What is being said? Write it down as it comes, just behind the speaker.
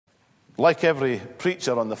like every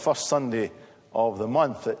preacher on the first Sunday of the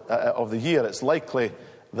month, of the year, it's likely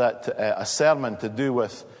that a sermon to do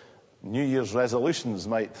with New Year's resolutions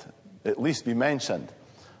might at least be mentioned.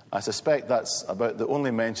 I suspect that's about the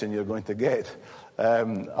only mention you're going to get.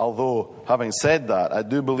 Although, having said that, I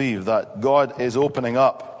do believe that God is opening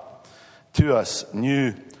up to us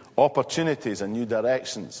new opportunities and new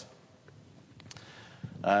directions.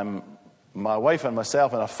 My wife and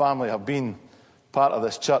myself and our family have been part of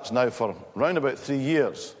this church now for around about 3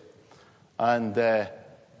 years. And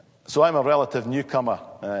so I'm a relative newcomer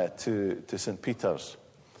to St. Peter's.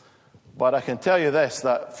 But I can tell you this,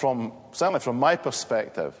 that certainly from my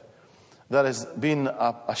perspective, there has been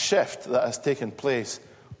a shift that has taken place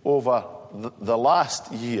over the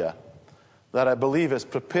last year that I believe is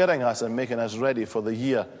preparing us and making us ready for the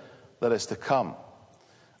year that is to come.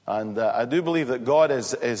 And I do believe that God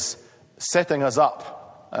is setting us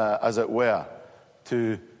up, as it were,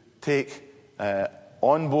 to take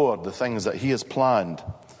on board the things that He has planned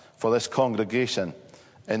for this congregation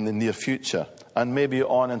in the near future, and maybe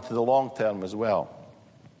on into the long term as well.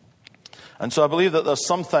 And so I believe that there's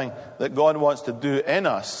something that God wants to do in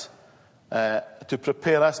us to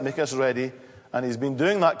prepare us, make us ready, and He's been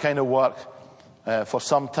doing that kind of work for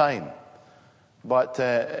some time. But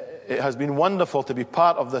it has been wonderful to be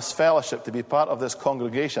part of this fellowship, to be part of this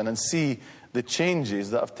congregation and see the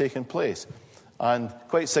changes that have taken place, and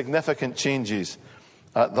quite significant changes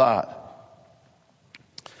at that.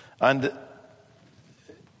 And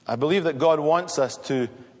I believe that God wants us to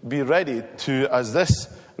be ready to, as this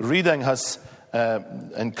reading has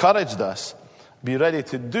encouraged us, be ready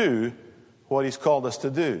to do what He's called us to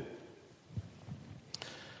do.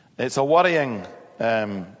 It's a worrying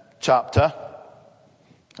chapter,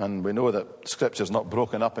 and we know that Scripture is not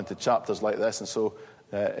broken up into chapters like this, and so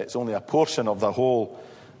it's only a portion of the whole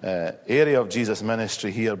area of Jesus'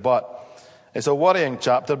 ministry here. But it's a worrying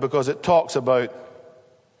chapter because it talks about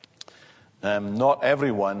not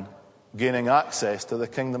everyone gaining access to the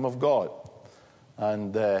kingdom of God.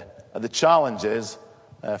 And the challenge is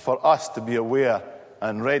for us to be aware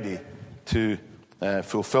and ready to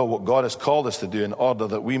fulfill what God has called us to do in order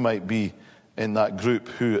that we might be in that group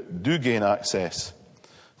who do gain access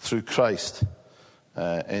through Christ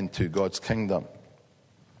into God's kingdom.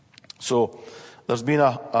 So there's been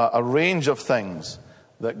a range of things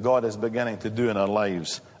that God is beginning to do in our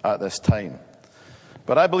lives at this time.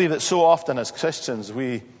 But I believe that so often as Christians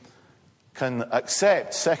we can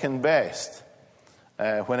accept second best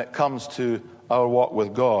when it comes to our walk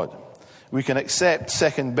with God. We can accept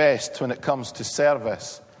second best when it comes to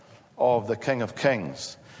service of the King of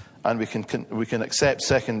Kings. And we can accept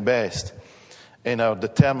second best in our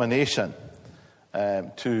determination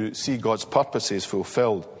to see God's purposes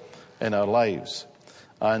fulfilled in our lives.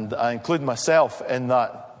 And I include myself in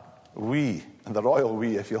that we, the royal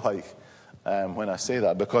we, if you like, when I say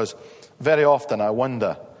that, because very often I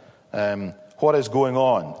wonder what is going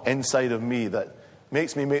on inside of me that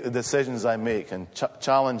makes me make the decisions I make and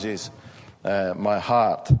challenges my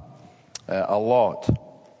heart a lot.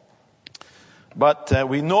 But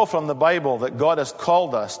we know from the Bible that God has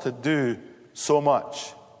called us to do so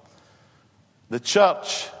much. The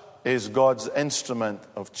church is God's instrument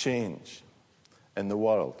of change in the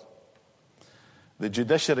world. The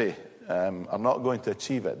judiciary are not going to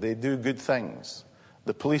achieve it. They do good things.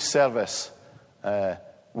 The police service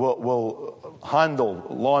will handle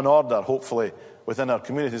law and order, hopefully, within our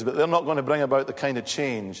communities, but they're not going to bring about the kind of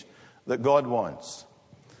change that God wants.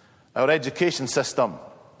 Our education system,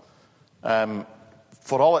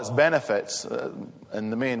 for all its benefits, in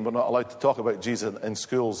the main, we're not allowed to talk about Jesus in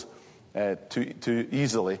schools too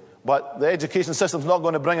easily, but the education system's not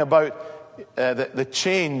going to bring about the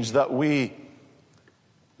change that we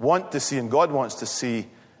want to see and God wants to see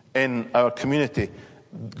in our community.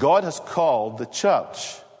 God has called the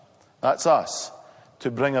church, that's us, to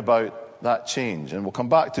bring about that change. And we'll come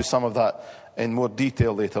back to some of that in more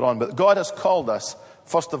detail later on. But God has called us,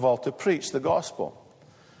 first of all, to preach the gospel.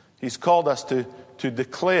 He's called us to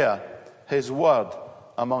declare His word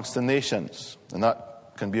amongst the nations. And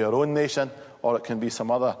that can be our own nation or it can be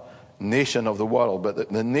some other nation of the world.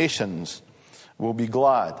 But the nations will be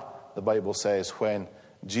glad, the Bible says, when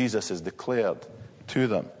Jesus is declared to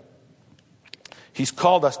them. He's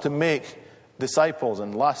called us to make disciples.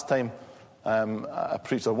 And last time I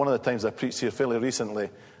preached, or one of the times I preached here fairly recently,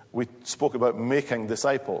 we spoke about making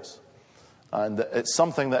disciples. And it's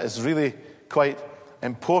something that is really quite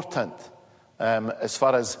important as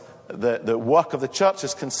far as the work of the church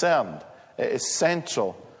is concerned. It is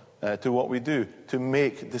central to what we do, to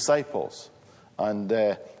make disciples.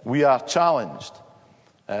 And we are challenged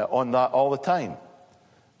on that all the time.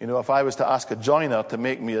 You know, if I was to ask a joiner to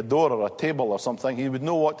make me a door or a table or something, he would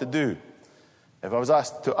know what to do. If I was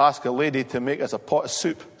asked to ask a lady to make us a pot of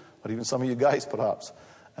soup, or even some of you guys perhaps,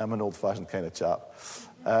 I'm an old-fashioned kind of chap.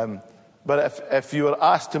 But if you were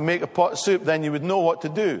asked to make a pot of soup, then you would know what to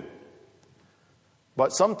do.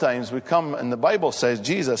 But sometimes we come, and the Bible says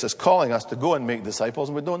Jesus is calling us to go and make disciples,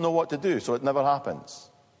 and we don't know what to do, so it never happens.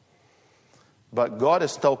 But God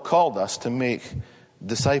has still called us to make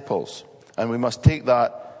disciples, and we must take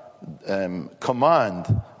that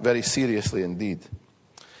command very seriously indeed.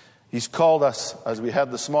 He's called us, as we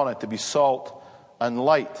heard this morning, to be salt and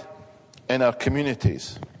light in our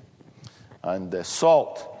communities. And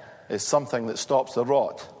salt is something that stops the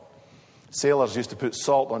rot. Sailors used to put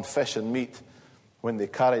salt on fish and meat when they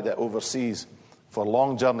carried it overseas for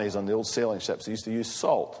long journeys on the old sailing ships. They used to use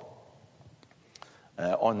salt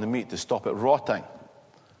on the meat to stop it rotting.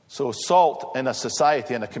 So salt in a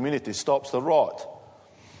society, in a community, stops the rot.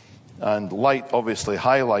 And light obviously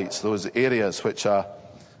highlights those areas which are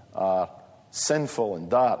sinful and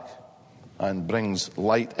dark and brings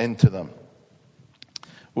light into them.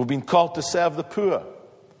 We've been called to serve the poor.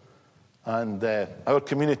 And our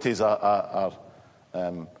communities are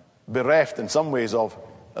bereft in some ways of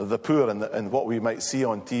the poor and what we might see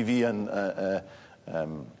on TV and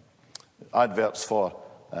adverts for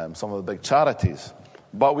some of the big charities.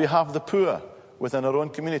 But we have the poor within our own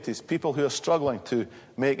communities, people who are struggling to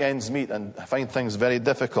make ends meet and find things very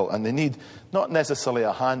difficult, and they need not necessarily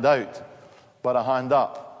a hand out, but a hand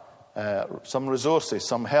up, some resources,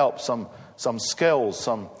 some help, some skills,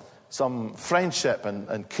 some friendship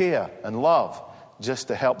and care and love, just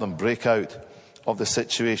to help them break out of the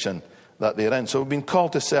situation that they're in. So we've been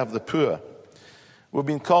called to serve the poor. We've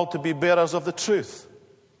been called to be bearers of the truth.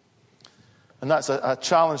 And that's a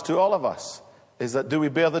challenge to all of us, is that do we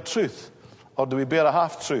bear the truth or do we bear a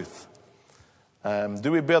half-truth?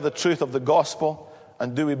 Do we bear the truth of the gospel,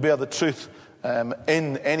 and do we bear the truth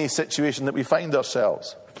in any situation that we find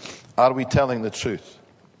ourselves? Are we telling the truth?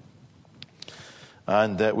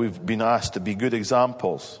 And we've been asked to be good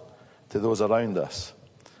examples to those around us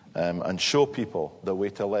and show people the way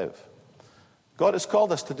to live. God has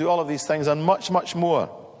called us to do all of these things and much, much more.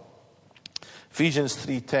 Ephesians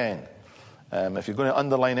 3:10. If you're going to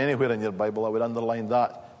underline anywhere in your Bible, I would underline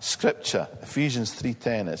that scripture, Ephesians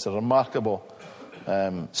 3:10. It's a remarkable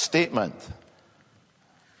statement.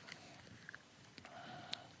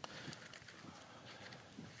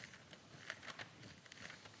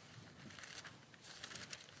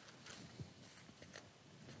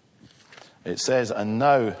 It says, and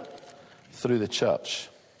now through the church.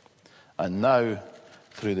 And now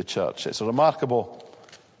through the church. It's a remarkable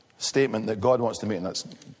statement that God wants to make, and that's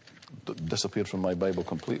disappeared from my Bible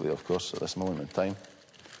completely, of course, at this moment in time.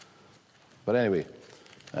 But anyway,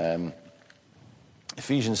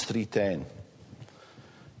 Ephesians 3:10.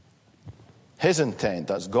 His intent,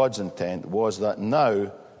 that's God's intent, was that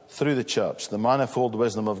now, through the church, the manifold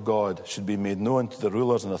wisdom of God should be made known to the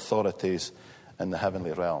rulers and authorities in the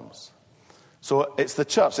heavenly realms. So it's the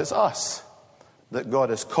church, it's us, that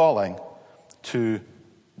God is calling to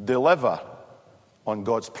deliver on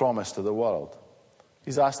God's promise to the world.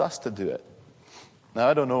 He's asked us to do it. Now,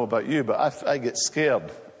 I don't know about you, but I get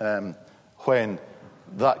scared when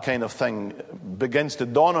that kind of thing begins to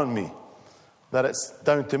dawn on me, that it's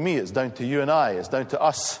down to me, it's down to you and I, it's down to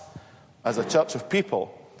us as a church of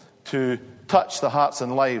people to touch the hearts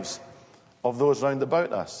and lives of those round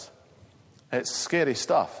about us. It's scary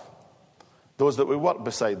stuff. Those that we work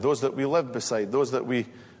beside, those that we live beside, those that we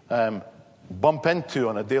bump into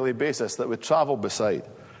on a daily basis, that we travel beside.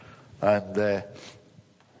 And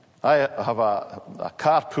I have a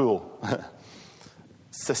carpool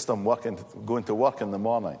system going to work in the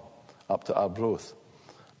morning up to Arbroath.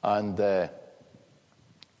 And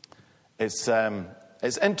it's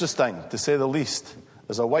interesting, to say the least.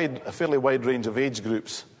 There's a fairly wide range of age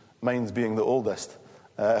groups, mine's being the oldest,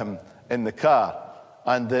 in the car.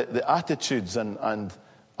 And the attitudes and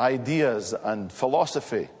ideas and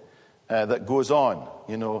philosophy that goes on,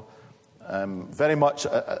 very much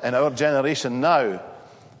in our generation now,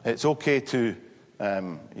 it's okay to,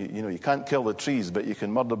 you can't kill the trees, but you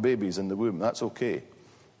can murder babies in the womb. That's okay.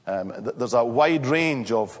 There's a wide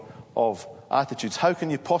range of attitudes. How can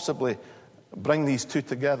you possibly bring these two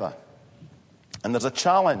together? And there's a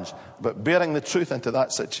challenge about bearing the truth into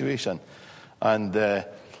that situation. And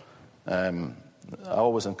I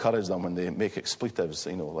always encourage them when they make expletives,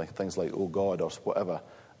 like things like, oh God, or whatever,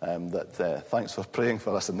 that thanks for praying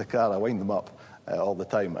for us in the car. I wind them up all the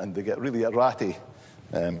time, and they get really ratty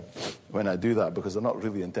when I do that, because they're not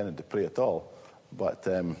really intended to pray at all. But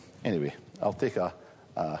anyway, I'll take a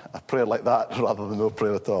a prayer like that rather than no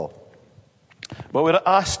prayer at all. But we're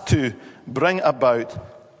asked to bring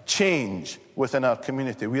about change within our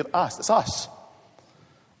community. We're asked. It's us.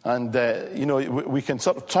 And, we can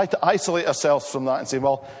sort of try to isolate ourselves from that and say,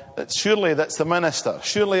 well, surely that's the minister.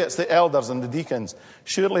 Surely it's the elders and the deacons.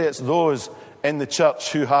 Surely it's those in the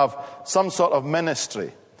church who have some sort of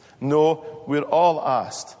ministry. No, we're all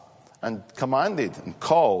asked and commanded and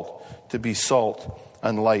called to be salt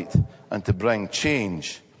and light and to bring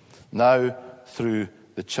change now through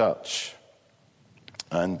the church.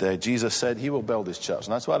 And Jesus said he will build his church.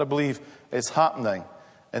 And that's what I believe is happening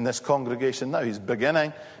in this congregation now. He's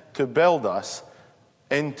beginning to build us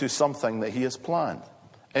into something that he has planned,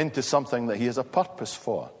 into something that he has a purpose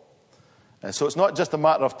for. And so it's not just a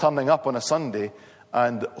matter of turning up on a Sunday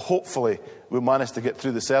and hopefully we'll manage to get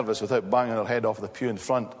through the service without banging our head off the pew in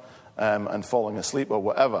front and falling asleep or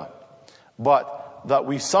whatever. But that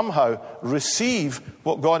we somehow receive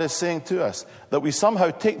what God is saying to us, that we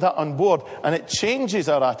somehow take that on board, and it changes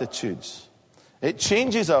our attitudes. It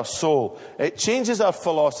changes our soul. It changes our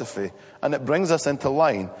philosophy, and it brings us into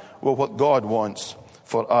line with what God wants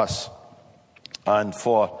for us and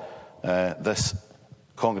for this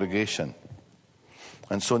congregation.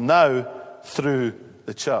 And so now, through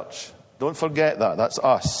the church, don't forget that. That's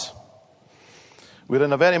us. We're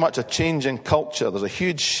in a very much a changing culture. There's a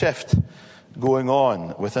huge shift going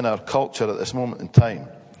on within our culture at this moment in time.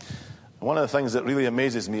 And one of the things that really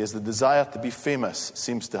amazes me is the desire to be famous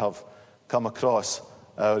seems to have come across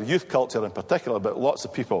our youth culture in particular, but lots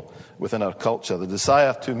of people within our culture. The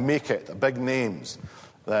desire to make it, big names,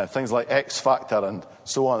 things like X Factor and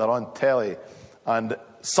so on, are on telly. And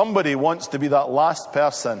somebody wants to be that last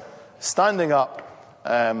person standing up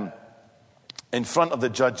in front of the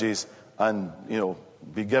judges and,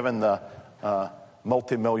 be given the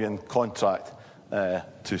multi-million contract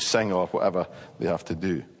to sing or whatever they have to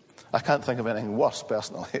do. I can't think of anything worse,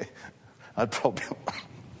 personally. I'd probably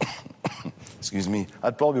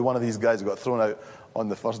be one of these guys who got thrown out on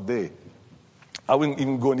the first day. I wouldn't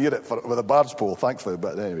even go near it with a barge pole, thankfully,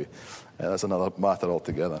 but anyway, that's another matter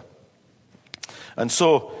altogether. And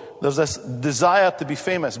so there's this desire to be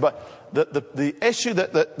famous, but the issue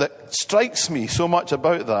that strikes me so much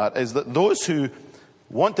about that is that those who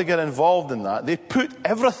want to get involved in that, they put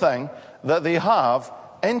everything that they have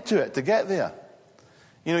into it to get there.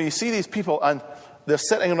 You see these people and they're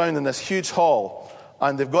sitting around in this huge hall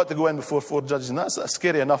and they've got to go in before 4 judges, and that's a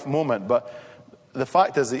scary enough moment, but the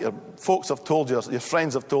fact is that your folks have told you, your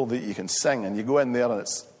friends have told you that you can sing, and you go in there and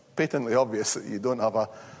it's patently obvious that you don't have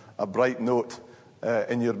a bright note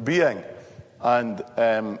in your being, and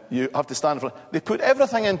you have to stand in front. They put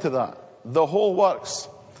everything into that, the whole works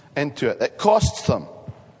into it. It costs them.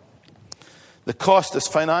 The cost is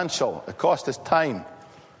financial. The cost is time.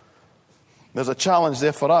 There's a challenge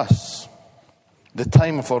there for us. The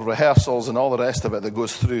time for rehearsals and all the rest of it that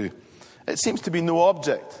goes through. It seems to be no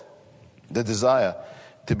object, the desire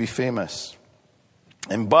to be famous.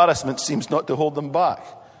 Embarrassment seems not to hold them back.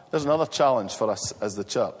 There's another challenge for us as the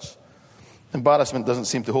church. Embarrassment doesn't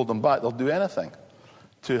seem to hold them back. They'll do anything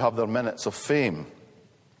to have their minutes of fame.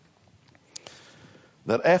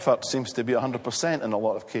 Their effort seems to be 100% in a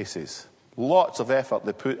lot of cases. Lots of effort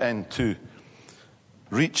they put into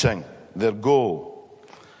reaching their goal.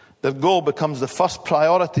 Their goal becomes the first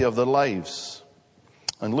priority of their lives.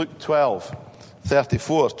 And Luke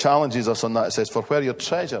 12:34 challenges us on that. It says, "For where your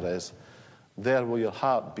treasure is, there will your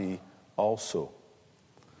heart be also."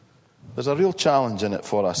 There's a real challenge in it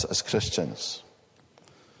for us as Christians.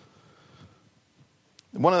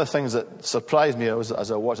 One of the things that surprised me as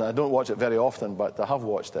I watched, and I don't watch it very often, but I have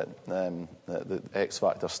watched it, the X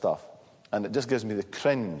Factor stuff. And it just gives me the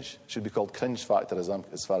cringe. It should be called cringe factor as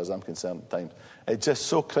far as I'm concerned at times. It's just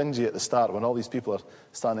so cringy at the start when all these people are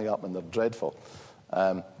standing up and they're dreadful.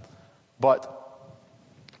 But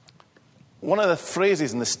one of the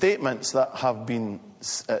phrases and the statements that have been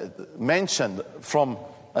mentioned from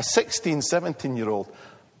a 16, 17-year-old,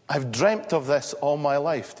 "I've dreamt of this all my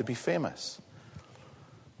life, to be famous."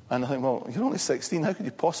 And I think, well, you're only 16, how could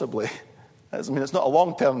you possibly? It's not a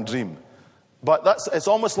long-term dream. But it's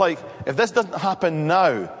almost like, if this doesn't happen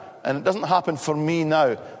now, and it doesn't happen for me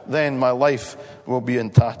now, then my life will be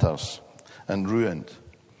in tatters and ruined.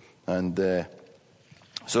 And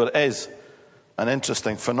so it is an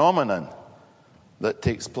interesting phenomenon that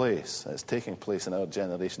takes place. It's taking place in our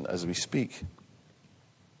generation as we speak.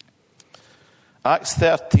 Acts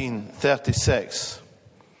 13:36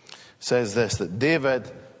 says this, that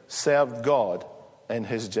David served God in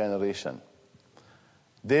his generation.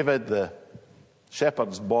 David, the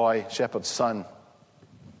shepherd's boy, shepherd's son,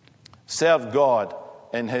 served God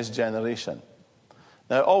in his generation.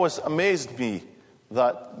 Now, it always amazed me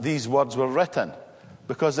that these words were written,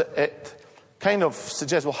 because it kind of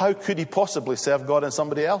suggests, well, how could he possibly serve God in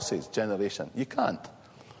somebody else's generation? You can't.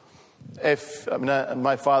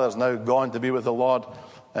 My father's now gone to be with the Lord.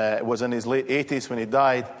 It was in his late 80s when he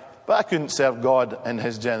died, but I couldn't serve God in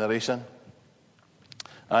his generation.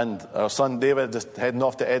 And our son David just heading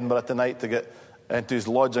off to Edinburgh tonight to get into his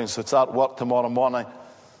lodgings to start work tomorrow morning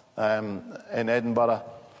in Edinburgh.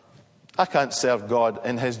 I can't serve God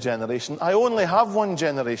in his generation. I only have one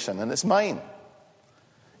generation, and it's mine.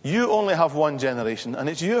 You only have one generation, and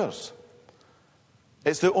it's yours.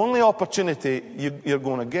 It's the only opportunity you're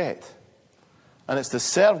going to get. And it's to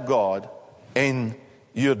serve God in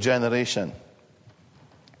your generation.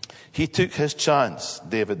 He took his chance,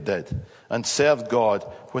 David did, and served God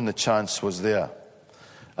when the chance was there.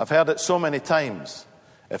 I've heard it so many times.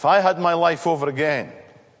 If I had my life over again,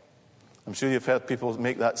 I'm sure you've heard people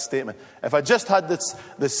make that statement. If I just had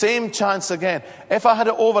the same chance again, if I had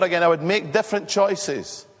it over again, I would make different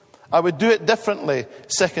choices. I would do it differently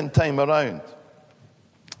second time around.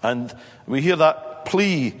 And we hear that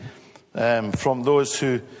plea from those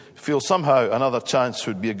who feel somehow another chance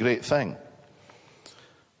would be a great thing.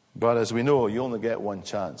 But as we know, you only get one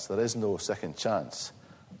chance. There is no second chance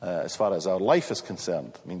as far as our life is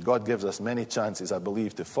concerned. I mean, God gives us many chances, I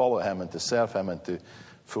believe, to follow him and to serve him and to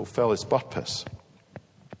fulfill his purpose.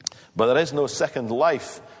 But there is no second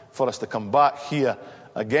life for us to come back here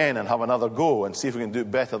again and have another go and see if we can do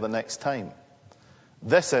it better the next time.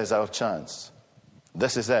 This is our chance.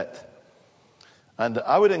 This is it. And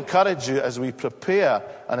I would encourage you, as we prepare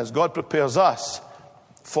and as God prepares us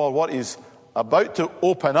for what he's about to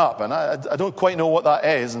open up, and I don't quite know what that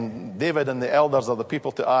is, and David and the elders are the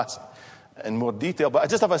people to ask in more detail, but I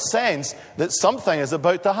just have a sense that something is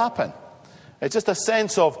about to happen. It's just a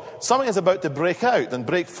sense of something is about to break out and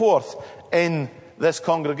break forth in this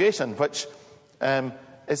congregation, which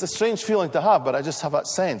is a strange feeling to have, but I just have that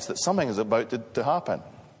sense that something is about to happen.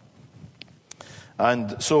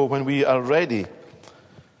 And so when we are ready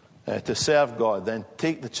to serve God, then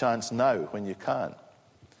take the chance now when you can.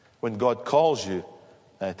 When God calls you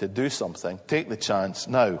to do something, take the chance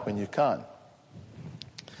now when you can.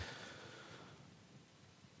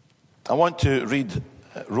 I want to read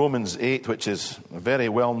Romans 8, which is a very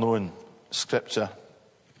well-known scripture,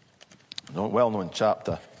 a well-known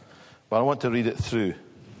chapter, but I want to read it through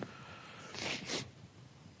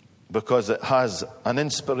because it has an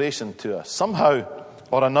inspiration to us. Somehow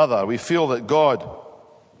or another, we feel that God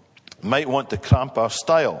might want to cramp our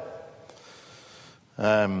style.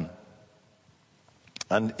 And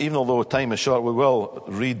even although time is short, we will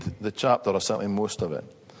read the chapter, or certainly most of it.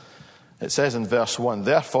 It says in verse 1,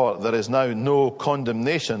 "Therefore there is now no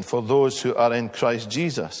condemnation for those who are in Christ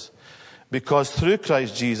Jesus, because through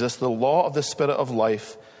Christ Jesus the law of the Spirit of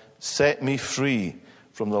life set me free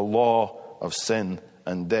from the law of sin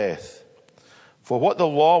and death. For what the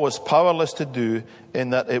law was powerless to do,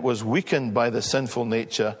 in that it was weakened by the sinful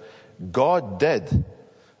nature, God did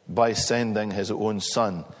by sending his own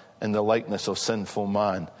Son in the likeness of sinful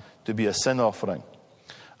man to be a sin offering.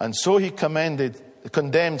 And so he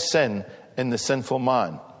condemned sin in the sinful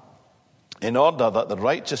man, in order that the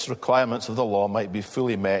righteous requirements of the law might be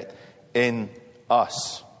fully met in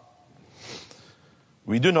us.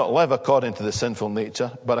 We do not live according to the sinful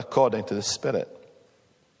nature, but according to the Spirit.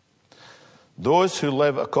 Those who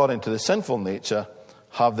live according to the sinful nature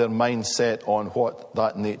have their mind set on what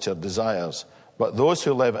that nature desires. But those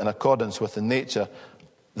who live in accordance with the nature,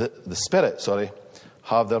 the Spirit,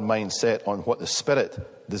 have their mind set on what the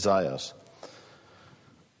Spirit desires.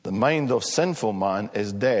 The mind of sinful man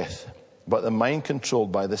is death, but the mind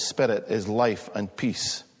controlled by the Spirit is life and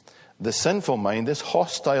peace. The sinful mind is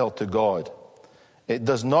hostile to God. It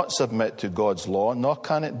does not submit to God's law, nor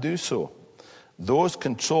can it do so. Those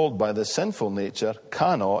controlled by the sinful nature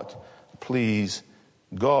cannot please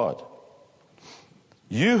God.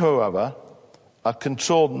 You, however, are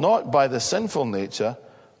controlled not by the sinful nature,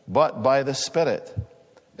 but by the Spirit.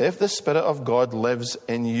 If the Spirit of God lives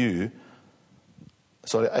in you,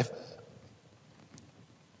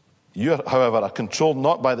 you, however, are controlled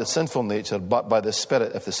not by the sinful nature, but by the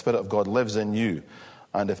Spirit, if the Spirit of God lives in you.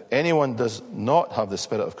 And if anyone does not have the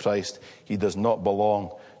Spirit of Christ, he does not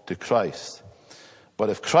belong to Christ. But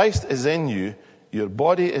if Christ is in you, your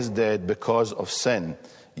body is dead because of sin,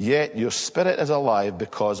 yet your spirit is alive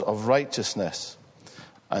because of righteousness.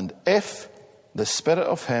 And if the Spirit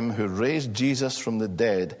of him who raised Jesus from the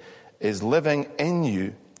dead is living in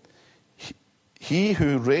you, he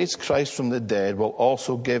who raised Christ from the dead will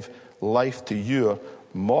also give life to your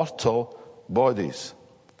mortal bodies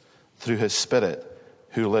through his Spirit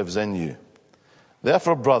who lives in you.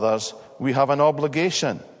 Therefore, brothers, we have an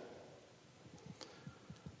obligation.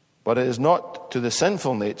 But it is not to the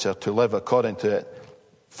sinful nature to live according to it.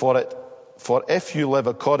 For if you live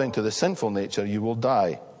according to the sinful nature, you will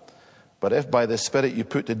die. But if by the Spirit you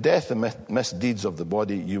put to death the misdeeds of the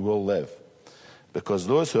body, you will live. Because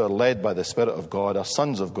those who are led by the Spirit of God are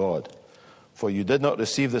sons of God. For you did not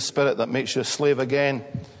receive the Spirit that makes you a slave again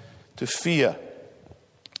to fear,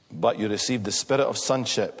 but you received the Spirit of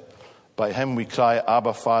sonship. By him we cry,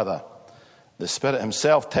 Abba, Father. The Spirit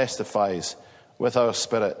himself testifies with our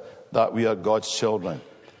spirit that we are God's children.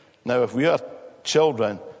 Now, if we are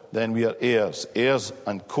children, then we are heirs, heirs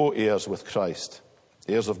and co-heirs with Christ,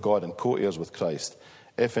 heirs of God and co-heirs with Christ,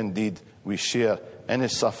 if indeed we share in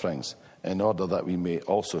his sufferings, in order that we may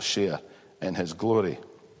also share in his glory.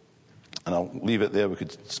 And I'll leave it there. We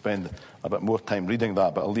could spend a bit more time reading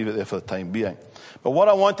that, but I'll leave it there for the time being. But what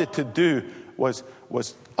I wanted to do was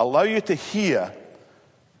allow you to hear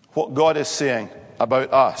what God is saying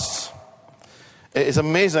about us. It is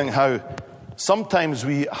amazing how sometimes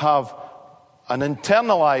we have an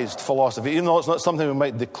internalized philosophy, even though it's not something we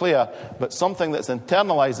might declare, but something that's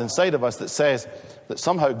internalized inside of us that says that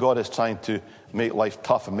somehow God is trying to make life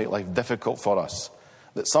tough and make life difficult for us.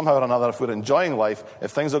 That somehow or another, if we're enjoying life,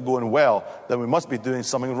 if things are going well, then we must be doing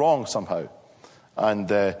something wrong somehow.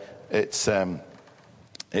 And it's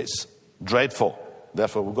dreadful.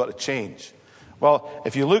 Therefore, we've got to change. Well,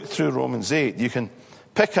 if you look through Romans 8, you can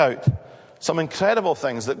pick out some incredible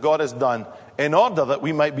things that God has done in order that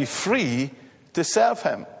we might be free to serve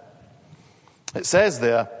him. It says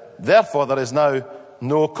there, therefore there is now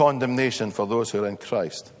no condemnation for those who are in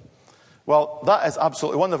Christ. Well, that is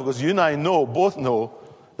absolutely wonderful, because you and I both know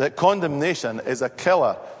that condemnation is a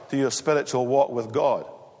killer to your spiritual walk with God.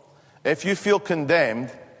 If you feel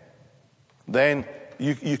condemned, then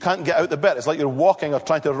you can't get out the bit. It's like you're walking or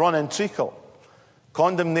trying to run in treacle.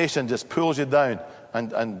 Condemnation just pulls you down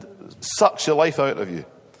and sucks your life out of you.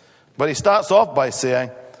 But he starts off by saying,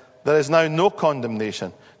 there is now no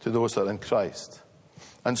condemnation to those that are in Christ.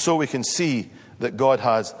 And so we can see that God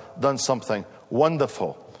has done something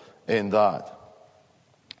wonderful in that.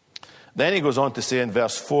 Then he goes on to say in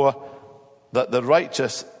verse 4 that the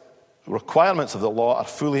righteous requirements of the law are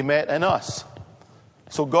fully met in us.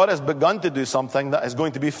 So God has begun to do something that is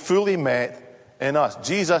going to be fully met in us.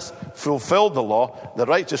 Jesus fulfilled the law. The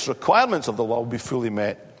righteous requirements of the law will be fully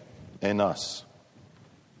met in us.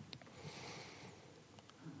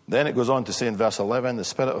 Then it goes on to say in verse 11, the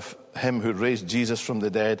Spirit of him who raised Jesus from the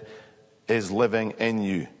dead is living in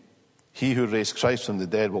you. He who raised Christ from the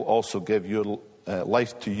dead will also give your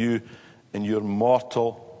life to you in your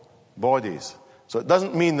mortal bodies. So it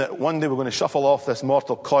doesn't mean that one day we're going to shuffle off this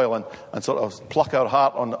mortal coil and sort of pluck our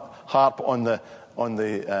harp on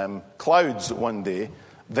the clouds one day.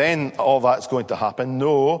 Then all that's going to happen.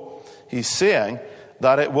 No, he's saying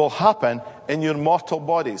that it will happen in your mortal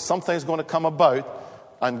bodies. Something's going to come about,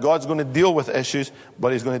 and God's going to deal with issues,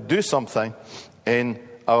 but he's going to do something in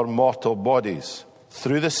our mortal bodies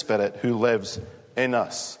through the Spirit who lives in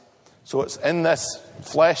us. So it's in this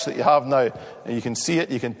flesh that you have now, and you can see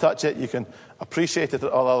it, you can touch it, you can appreciate it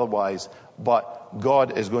or otherwise, but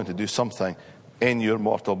God is going to do something in your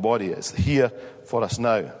mortal body. It's here for us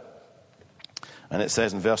now. And it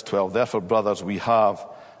says in verse 12, therefore, brothers, we have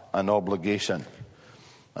an obligation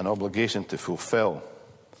to fulfill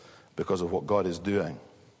because of what God is doing.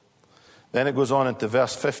 Then it goes on into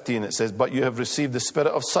verse 15. It says, but you have received the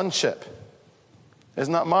spirit of sonship.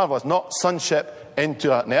 Isn't that marvelous? Not sonship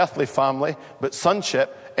into an earthly family, but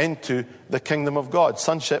sonship into the kingdom of God.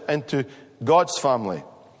 Sonship into God's family,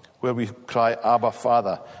 where we cry, Abba,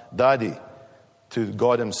 Father, Daddy, to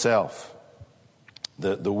God himself.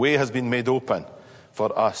 The way has been made open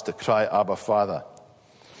for us to cry, Abba, Father.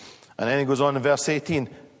 And then he goes on in verse 18.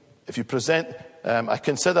 If you present, I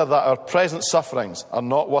consider that our present sufferings are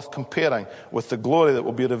not worth comparing with the glory that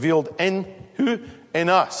will be revealed in who? In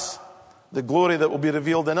us. The glory that will be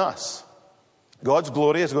revealed in us. God's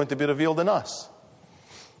glory is going to be revealed in us.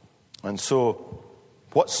 And so,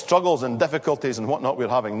 what struggles and difficulties and whatnot we're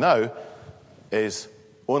having now is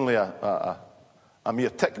only a mere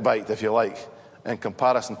tick bite, if you like, in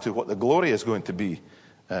comparison to what the glory is going to be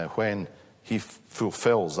when he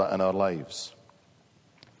fulfills that in our lives.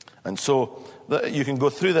 And so you can go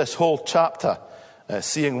through this whole chapter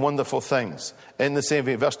seeing wonderful things. In the same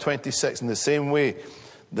way, verse 26, in the same way,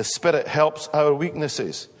 the Spirit helps our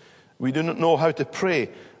weaknesses. We do not know how to pray,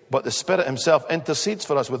 but the Spirit himself intercedes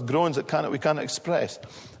for us with groans that we can't express.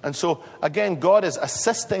 And so, again, God is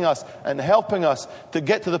assisting us and helping us to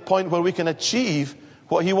get to the point where we can achieve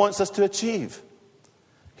what he wants us to achieve.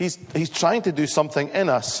 He's trying to do something in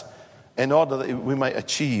us in order that we might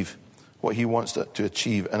achieve what he wants to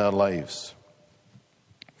achieve in our lives.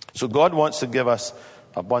 So God wants to give us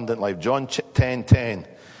abundant life. John 10:10,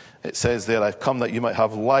 it says there, I've come that you might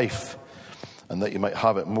have life and that you might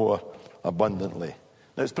have it more abundantly.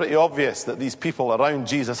 Now it's pretty obvious that these people around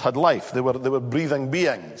Jesus had life. They were breathing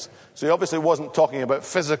beings. So he obviously wasn't talking about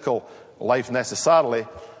physical life necessarily,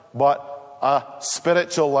 but a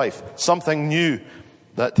spiritual life, something new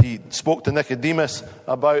that he spoke to Nicodemus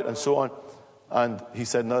about and so on. And he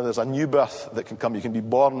said, no, there's a new birth that can come. You can be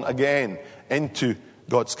born again into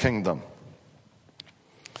God's kingdom.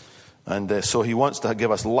 And so he wants to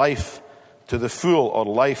give us life to the full, or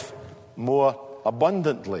life more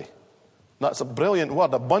abundantly. That's a brilliant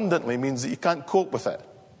word. Abundantly means that you can't cope with it.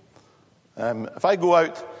 If I go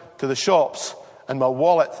out to the shops and my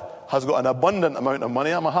wallet has got an abundant amount of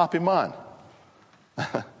money, I'm a happy man.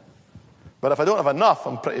 But if I don't have enough,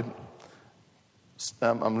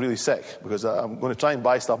 I'm really sick, because I'm going to try and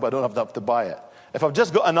buy stuff, but I don't have enough to buy it. If I've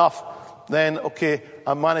just got enough, then okay,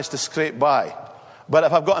 I managed to scrape by. But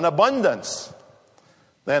if I've got an abundance,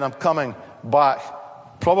 then I'm coming back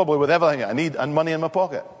probably with everything I need and money in my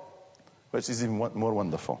pocket, which is even more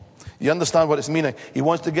wonderful. You understand what it's meaning? He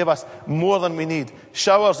wants to give us more than we need.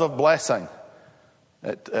 Showers of blessing.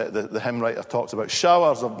 The hymn writer talks about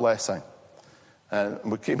showers of blessing. And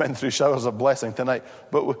we came in through showers of blessing tonight.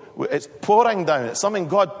 But it's pouring down. It's something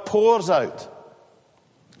God pours out.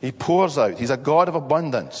 He pours out. He's a God of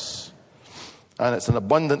abundance. And it's an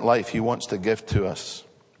abundant life he wants to give to us.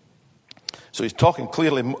 So he's talking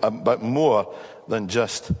clearly about more than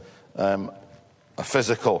just a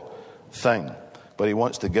physical thing. But he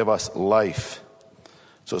wants to give us life.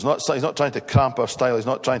 So he's not trying to cramp our style. He's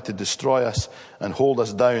not trying to destroy us and hold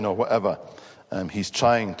us down or whatever. He's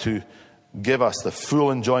trying to give us the full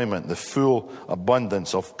enjoyment, the full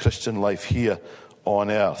abundance of Christian life here on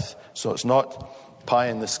earth. So it's not pie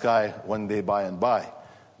in the sky one day by and by,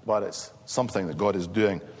 but it's something that God is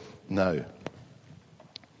doing now.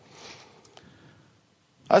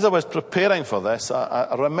 As I was preparing for this,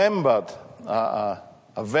 I remembered a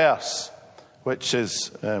verse which is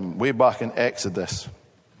way back in Exodus.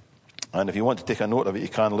 And if you want to take a note of it, you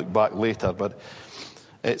can look back later. But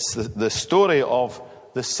it's the story of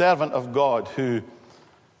the servant of God who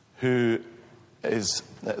is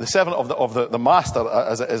the servant of the master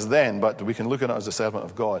as it is then, but we can look at it as the servant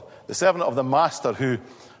of God. The servant of the master who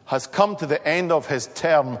has come to the end of his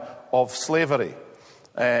term of slavery.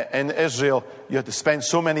 In Israel, you had to spend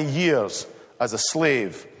so many years as a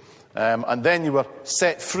slave, and then you were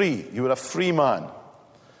set free. You were a free man.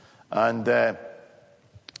 And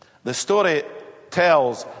the story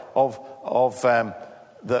tells of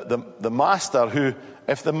the master who,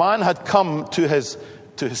 if the man had come to his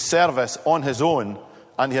service on his own,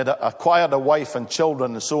 and he had acquired a wife and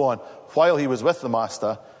children and so on while he was with the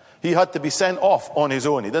master, he had to be sent off on his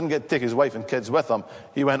own. He didn't get to take his wife and kids with him.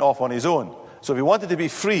 He went off on his own. So if he wanted to be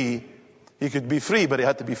free, he could be free, but he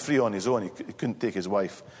had to be free on his own. He couldn't take his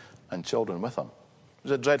wife and children with him. It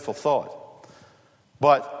was a dreadful thought.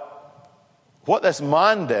 But what this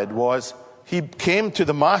man did was, he came to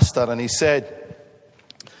the master and he said,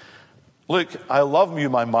 look, I love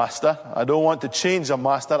you, my master. I don't want to change a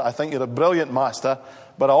master. I think you're a brilliant master.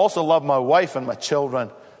 But I also love my wife and my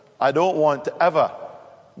children. I don't want to ever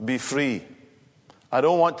be free. I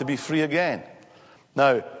don't want to be free again.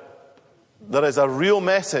 Now, there is a real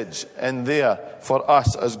message in there for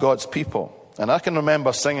us as God's people. And I can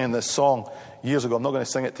remember singing this song years ago. I'm not going to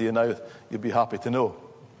sing it to you now. You'll be happy to know.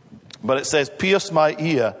 But it says, pierce my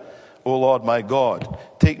ear, O Lord my God.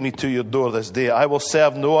 Take me to your door this day. I will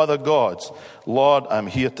serve no other gods. Lord, I'm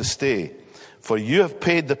here to stay. For you have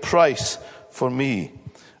paid the price for me.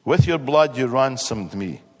 With your blood you ransomed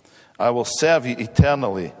me. I will serve you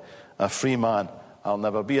eternally. A free man I'll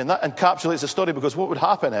never be. And that encapsulates the story, because what would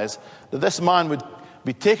happen is that this man would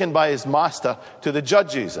be taken by his master to the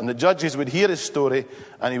judges. And the judges would hear his story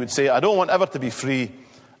and he would say, I don't want ever to be free.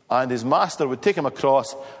 And his master would take him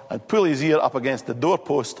across and pull his ear up against the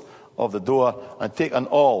doorpost of the door and take an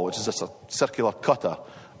awl, which is just a circular cutter,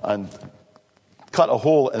 and cut a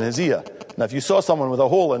hole in his ear. Now, if you saw someone with a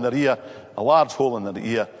hole in their ear, a large hole in their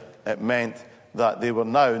ear, it meant that they were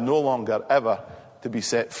now no longer ever to be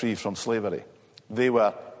set free from slavery. They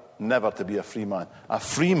were never to be a free man. A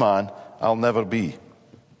free man I'll never be.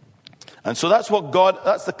 And so that's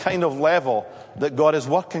the kind of level that God is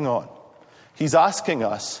working on. He's asking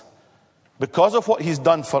us, because of what he's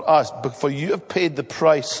done for us, for you have paid the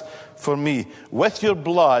price for me. With your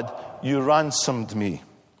blood, you ransomed me.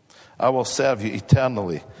 I will serve you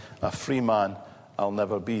eternally. A free man I'll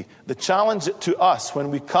never be. The challenge to us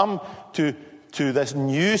when we come to this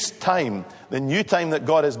new time, the new time that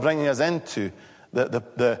God is bringing us into,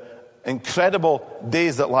 the incredible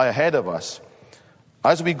days that lie ahead of us,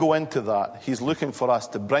 as we go into that, he's looking for us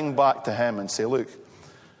to bring back to him and say, look,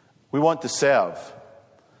 we want to serve.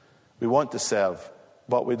 We want to serve,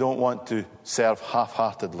 but we don't want to serve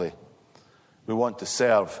half-heartedly. We want to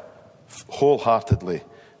serve wholeheartedly.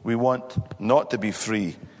 We want not to be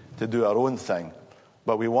free to do our own thing,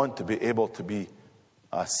 but we want to be able to be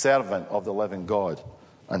a servant of the living God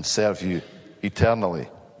and serve you eternally.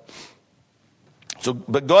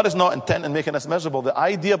 But God is not intent on making us miserable. The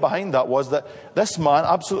idea behind that was that this man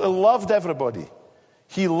absolutely loved everybody.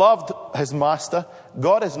 He loved his master.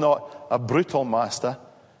 God is not a brutal master.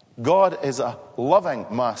 God is a loving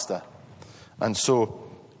master. And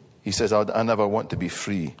so he says, I never want to be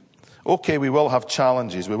free. Okay, we will have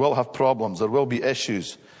challenges. We will have problems. There will be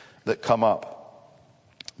issues that come up.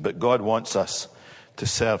 But God wants us to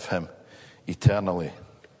serve him eternally.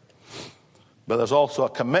 But there's also a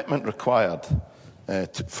commitment required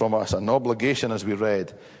from us, an obligation, as we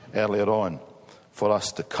read earlier on, for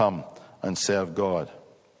us to come and serve God.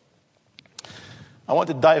 I want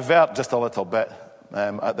to divert just a little bit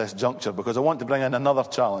at this juncture, because I want to bring in another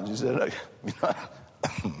challenge.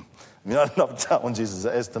 Not enough challenges as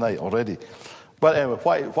it is tonight already. But anyway,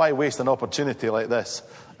 why waste an opportunity like this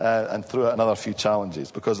and throw out another few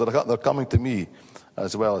challenges? Because they're coming to me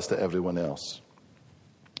as well as to everyone else.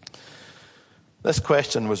 This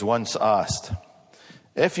question was once asked: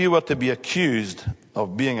 if you were to be accused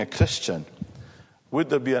of being a Christian, would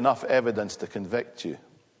there be enough evidence to convict you?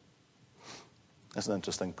 That's an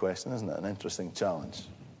interesting question, isn't it? An interesting challenge.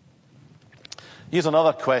 Here's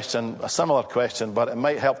another question, a similar question, but it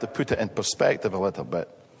might help to put it in perspective a little bit.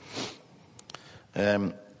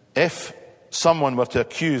 If someone were to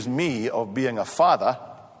accuse me of being a father,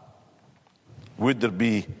 would there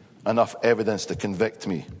be enough evidence to convict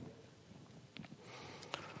me?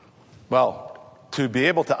 Well, to be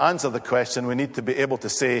able to answer the question, we need to be able to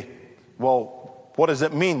say, well, what does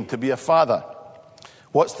it mean to be a father?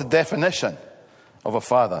 What's the definition of a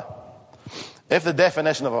father? If the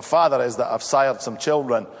definition of a father is that I've sired some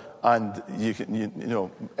children, and you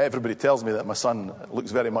know, everybody tells me that my son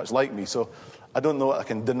looks very much like me, so I don't know, I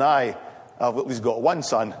can deny I've at least got one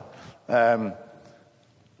son.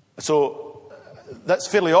 So that's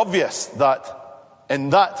fairly obvious that in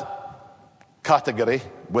that category,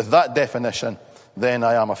 with that definition, then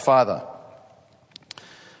I am a father.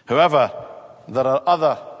 However, there are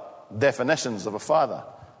other definitions of a father,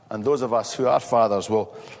 and those of us who are fathers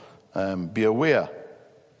will be aware.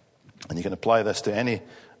 And you can apply this to any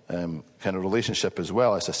kind of relationship as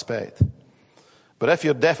well, I suspect. But if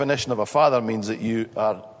your definition of a father means that you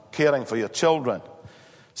are caring for your children,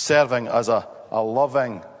 serving as a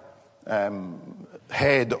loving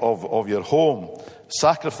head of your home,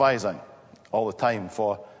 sacrificing all the time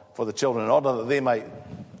for the children in order that they might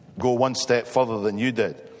go one step further than you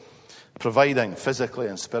did, providing physically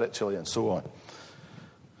and spiritually and so on,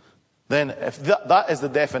 then if that is the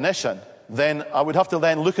definition, then I would have to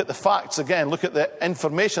then look at the facts again, look at the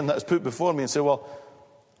information that is put before me and say, well,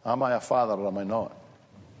 am I a father or am I not?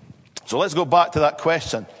 So let's go back to that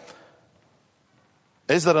question.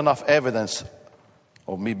 Is there enough evidence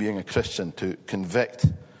of me being a Christian to convict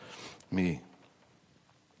me?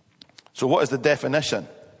 So what is the definition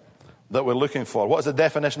that we're looking for? What is the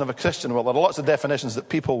definition of a Christian? Well, there are lots of definitions that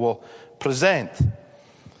people will present.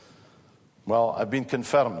 Well, I've been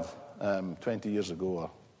confirmed 20 years ago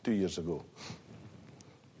or 2 years ago.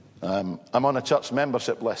 I'm on a church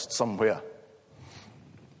membership list somewhere.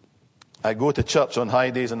 I go to church on high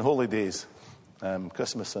days and holy days,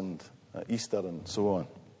 Christmas and Easter and so on.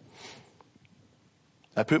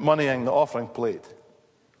 I put money in the offering plate.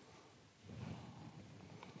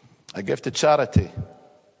 I give to charity.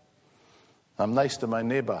 I'm nice to my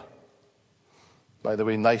neighbour. By the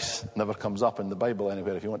way, nice never comes up in the Bible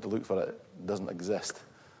anywhere. If you want to look for it, it doesn't exist.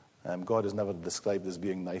 God is never described as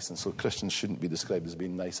being nice, and so Christians shouldn't be described as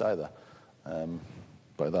being nice either,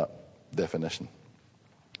 by that definition.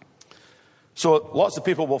 So lots of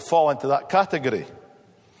people will fall into that category.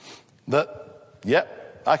 That,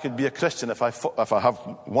 yep, I could be a Christian if I have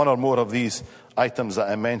one or more of these items that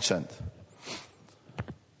I mentioned.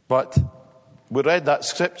 But we read that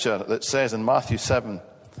scripture that says in Matthew 7,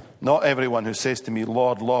 not everyone who says to me,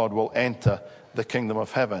 Lord, Lord, will enter the kingdom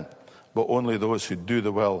of heaven, but only those who do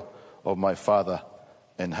the will of my Father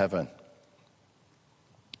in heaven.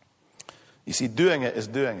 You see, doing it is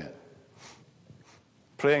doing it.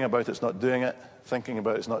 Praying about it's not doing it. Thinking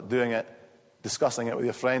about it's not doing it. Discussing it with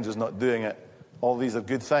your friends is not doing it. All these are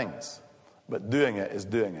good things. But doing it is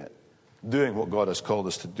doing it. Doing what God has called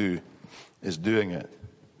us to do is doing it.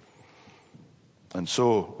 And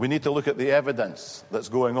so we need to look at the evidence that's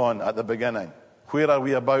going on at the beginning. Where are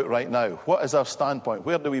we about right now? What is our standpoint?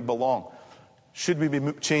 Where do we belong? Should we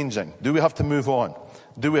be changing? Do we have to move on?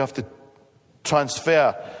 Do we have to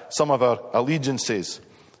transfer some of our allegiances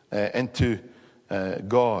into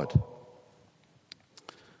God?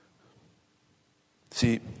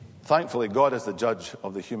 See, thankfully, God is the judge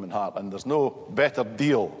of the human heart, and there's no better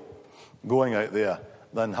deal going out there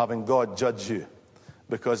than having God judge you,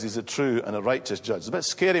 because he's a true and a righteous judge. It's a bit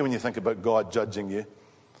scary when you think about God judging you,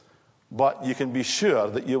 but you can be sure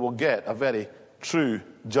that you will get a very true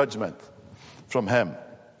judgment from him.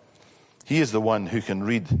 He is the one who can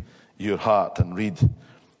read your heart and read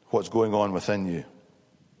what's going on within you.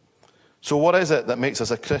 So what is it that makes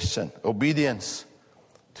us a Christian? Obedience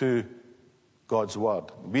to God's word.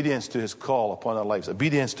 Obedience to his call upon our lives.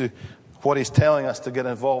 Obedience to what he's telling us to get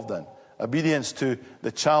involved in. Obedience to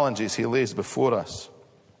the challenges he lays before us.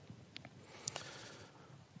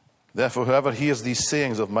 Therefore, whoever hears these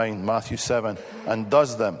sayings of mine, Matthew 7, and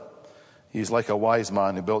does them, he is like a wise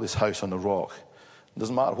man who built his house on the rock. It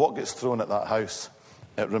doesn't matter what gets thrown at that house,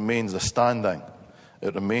 it remains standing.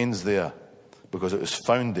 It remains there because it was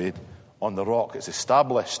founded on the rock. It's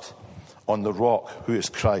established on the rock, who is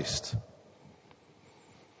Christ.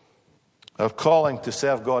 Our calling to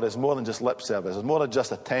serve God is more than just lip service. It's more than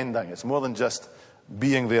just attending. It's more than just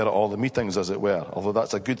being there at all the meetings, as it were. Although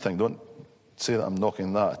that's a good thing. Don't say that I'm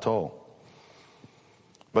knocking that at all.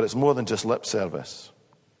 But it's more than just lip service.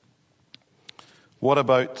 What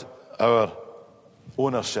about our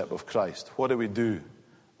ownership of Christ? What do we do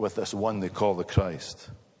with this one they call the Christ?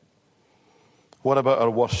 What about our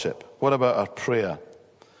worship? What about our prayer?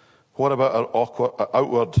 What about our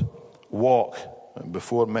outward walk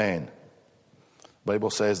before men? The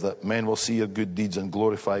Bible says that men will see your good deeds and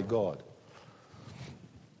glorify God.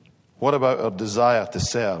 What about our desire to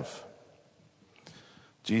serve?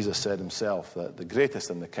 Jesus said himself that the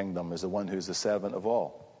greatest in the kingdom is the one who is the servant of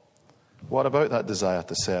all. What about that desire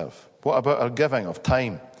to serve? What about our giving of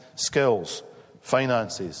time, skills,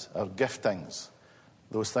 finances, our giftings?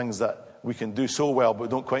 Those things that we can do so well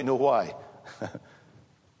but don't quite know why.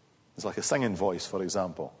 It's like a singing voice, for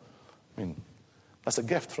example. I mean, that's a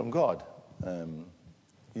gift from God.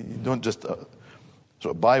 You don't just sort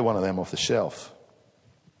of buy one of them off the shelf.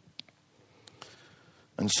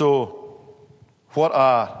 And so, what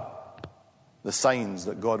are the signs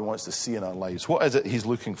that God wants to see in our lives? What is it he's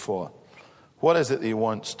looking for? What is it he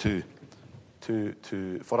wants for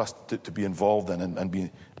us to be involved in and be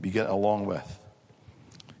getting along with?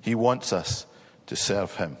 He wants us to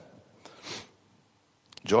serve him.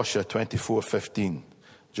 Joshua 24:15.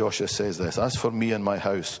 Joshua says this: as for me and my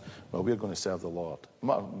house, well, we're going to serve the Lord. I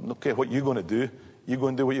don't care what you're going to do. You're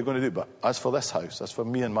going to do what you're going to do. But as for this house, as for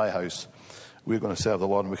me and my house, we're going to serve the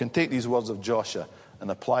Lord. And we can take these words of Joshua and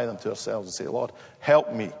apply them to ourselves and say, Lord,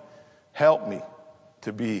 help me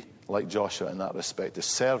to be like Joshua in that respect, to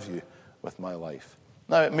serve you with my life.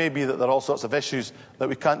 Now, it may be that there are all sorts of issues that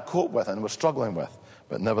we can't cope with and we're struggling with,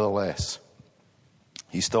 but nevertheless,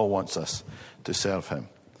 he still wants us to serve him.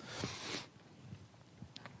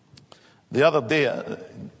 The other day,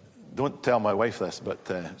 don't tell my wife this, but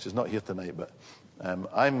she's not here tonight, but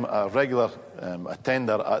I'm a regular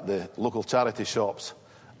attender at the local charity shops.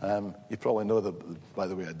 You probably know, by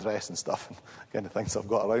the way I dress and stuff, and kind of things I've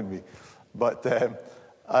got around me. But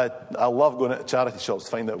I love going to charity shops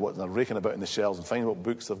to find out what they're raking about in the shelves and find what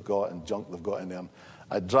books they've got and junk they've got in there.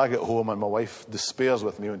 I drag it home, and my wife despairs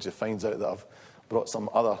with me when she finds out that I've brought some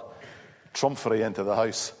other trumpery into the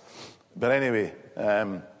house. But anyway,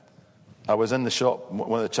 I was in the shop,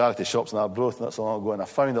 one of the charity shops in Arbroath, not so long ago, and I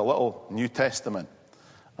found a little New Testament,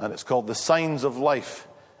 and it's called The Signs of Life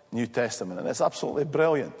New Testament, and it's absolutely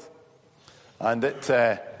brilliant. And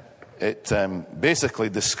it basically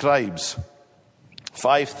describes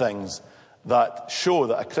 5 things that show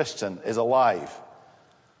that a Christian is alive.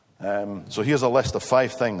 So here's a list of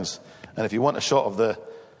 5 things, and if you want a shot of the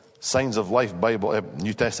Signs of Life Bible,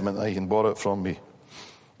 New Testament, you can borrow it from me,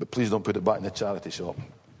 but please don't put it back in the charity shop.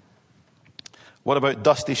 What about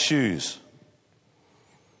dusty shoes?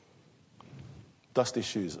 Dusty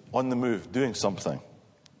shoes, on the move, doing something.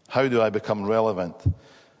 How do I become relevant?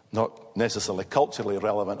 Not necessarily culturally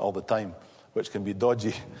relevant all the time, which can be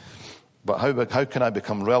dodgy. But how can I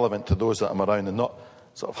become relevant to those that I'm around and not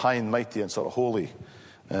sort of high and mighty and sort of holy,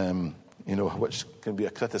 which can be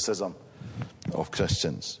a criticism of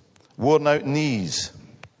Christians. Worn out knees.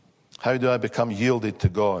 How do I become yielded to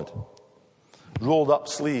God? Rolled up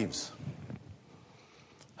sleeves.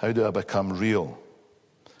 How do I become real?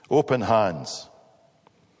 Open hands.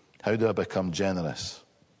 How do I become generous?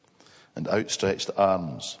 and outstretched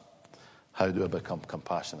arms. How do I become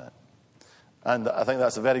compassionate? And I think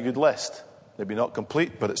that's a very good list. Maybe not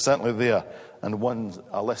complete, but it's certainly there, and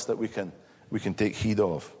a list that we can take heed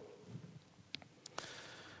of.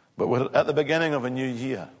 But we're at the beginning of a new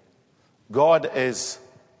year. God is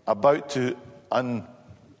about to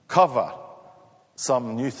uncover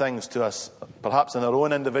some new things to us, perhaps in our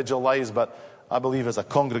own individual lives, but I believe as a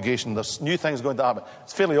congregation there's new things going to happen.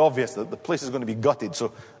 It's fairly obvious that the place is going to be gutted,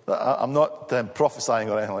 so I'm not prophesying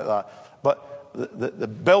or anything like that. But the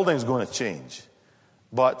building's going to change.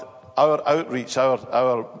 But our outreach,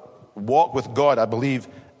 our walk with God, I believe,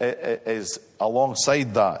 is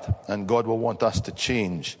alongside that. And God will want us to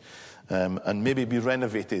change and maybe be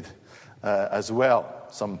renovated as well.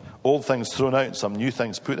 Some old things thrown out and some new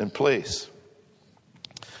things put in place.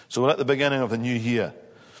 So we're at the beginning of the new year.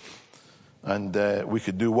 And we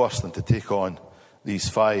could do worse than to take on these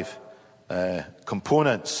 5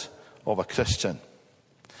 components of a Christian.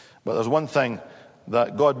 But there's one thing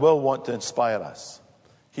that God will want to inspire us.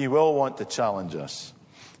 He will want to challenge us.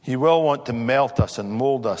 He will want to melt us and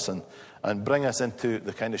mold us and bring us into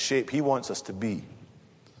the kind of shape He wants us to be.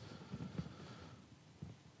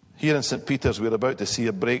 Here in St. Peter's, we're about to see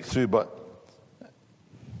a breakthrough, but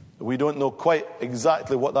we don't know quite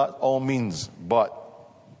exactly what that all means. But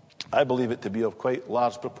I believe it to be of quite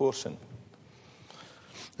large proportion.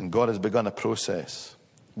 And God has begun a process.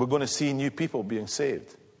 We're going to see new people being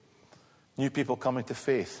saved. New people coming to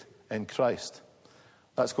faith in Christ.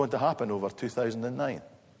 That's going to happen over 2009.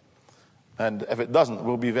 And if it doesn't,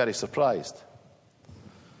 we'll be very surprised.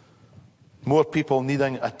 More people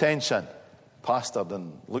needing attention, pastored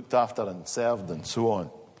and looked after and served and so on.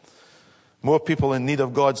 More people in need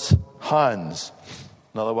of God's hands.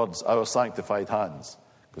 In other words, our sanctified hands.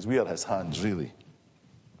 Because we are His hands, really.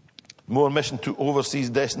 More mission to overseas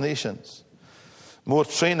destinations. More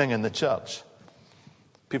training in the church.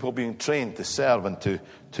 People being trained to serve and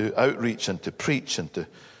to outreach and to preach and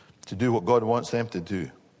to do what God wants them to do.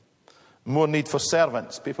 More need for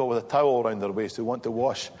servants. People with a towel around their waist who want to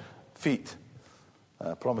wash feet.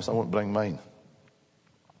 I promise I won't bring mine.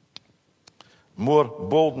 More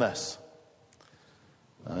boldness.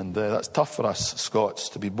 And that's tough for us Scots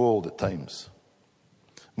to be bold at times.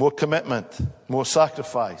 More commitment, more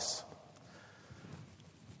sacrifice,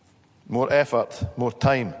 more effort, more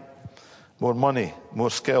time, more money, more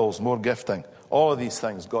skills, more gifting. All of these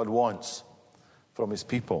things God wants from His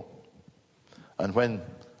people. And when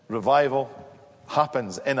revival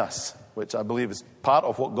happens in us, which I believe is part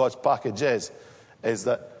of what God's package is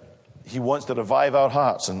that He wants to revive our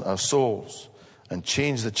hearts and our souls and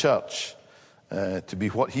change the church to be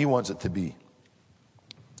what He wants it to be.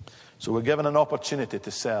 So we're given an opportunity to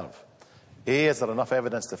serve. A, is there enough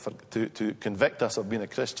evidence to convict us of being a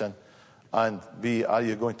Christian? And B, are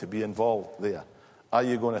you going to be involved there? Are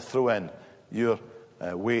you going to throw in your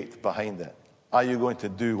weight behind it? Are you going to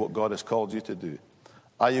do what God has called you to do?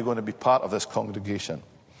 Are you going to be part of this congregation?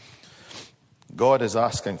 God is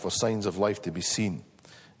asking for signs of life to be seen.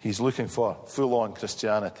 He's looking for full-on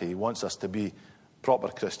Christianity. He wants us to be proper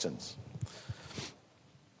Christians.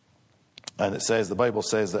 And it says, the Bible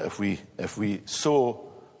says that if we sow,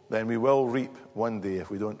 then we will reap one day if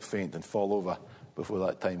we don't faint and fall over before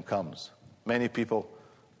that time comes. Many people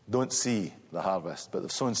don't see the harvest, but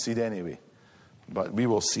they've sown seed anyway. But we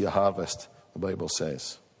will see a harvest, the Bible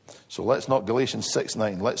says. So let's not, Galatians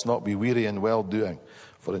 6:9, let's not be weary in well-doing,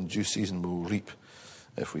 for in due season we will reap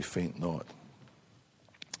if we faint not.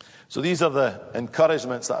 So these are the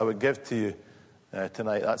encouragements that I would give to you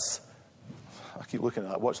tonight. I keep looking at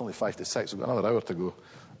that. Watch only 5 to 6. We've got another hour to go.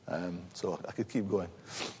 So I could keep going.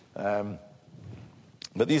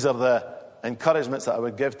 But these are the encouragements that I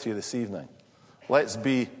would give to you this evening. Let's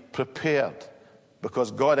be prepared,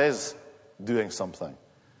 because God is doing something.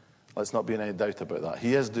 Let's not be in any doubt about that.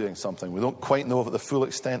 He is doing something. We don't quite know the full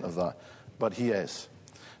extent of that, but He is.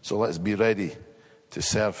 So let's be ready to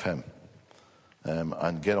serve Him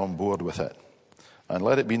and get on board with it. And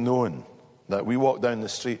let it be known that we walk down the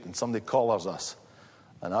street and somebody collars us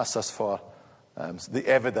and asks us for the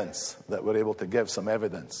evidence, that we're able to give some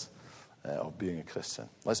evidence of being a Christian.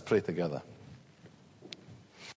 Let's pray together.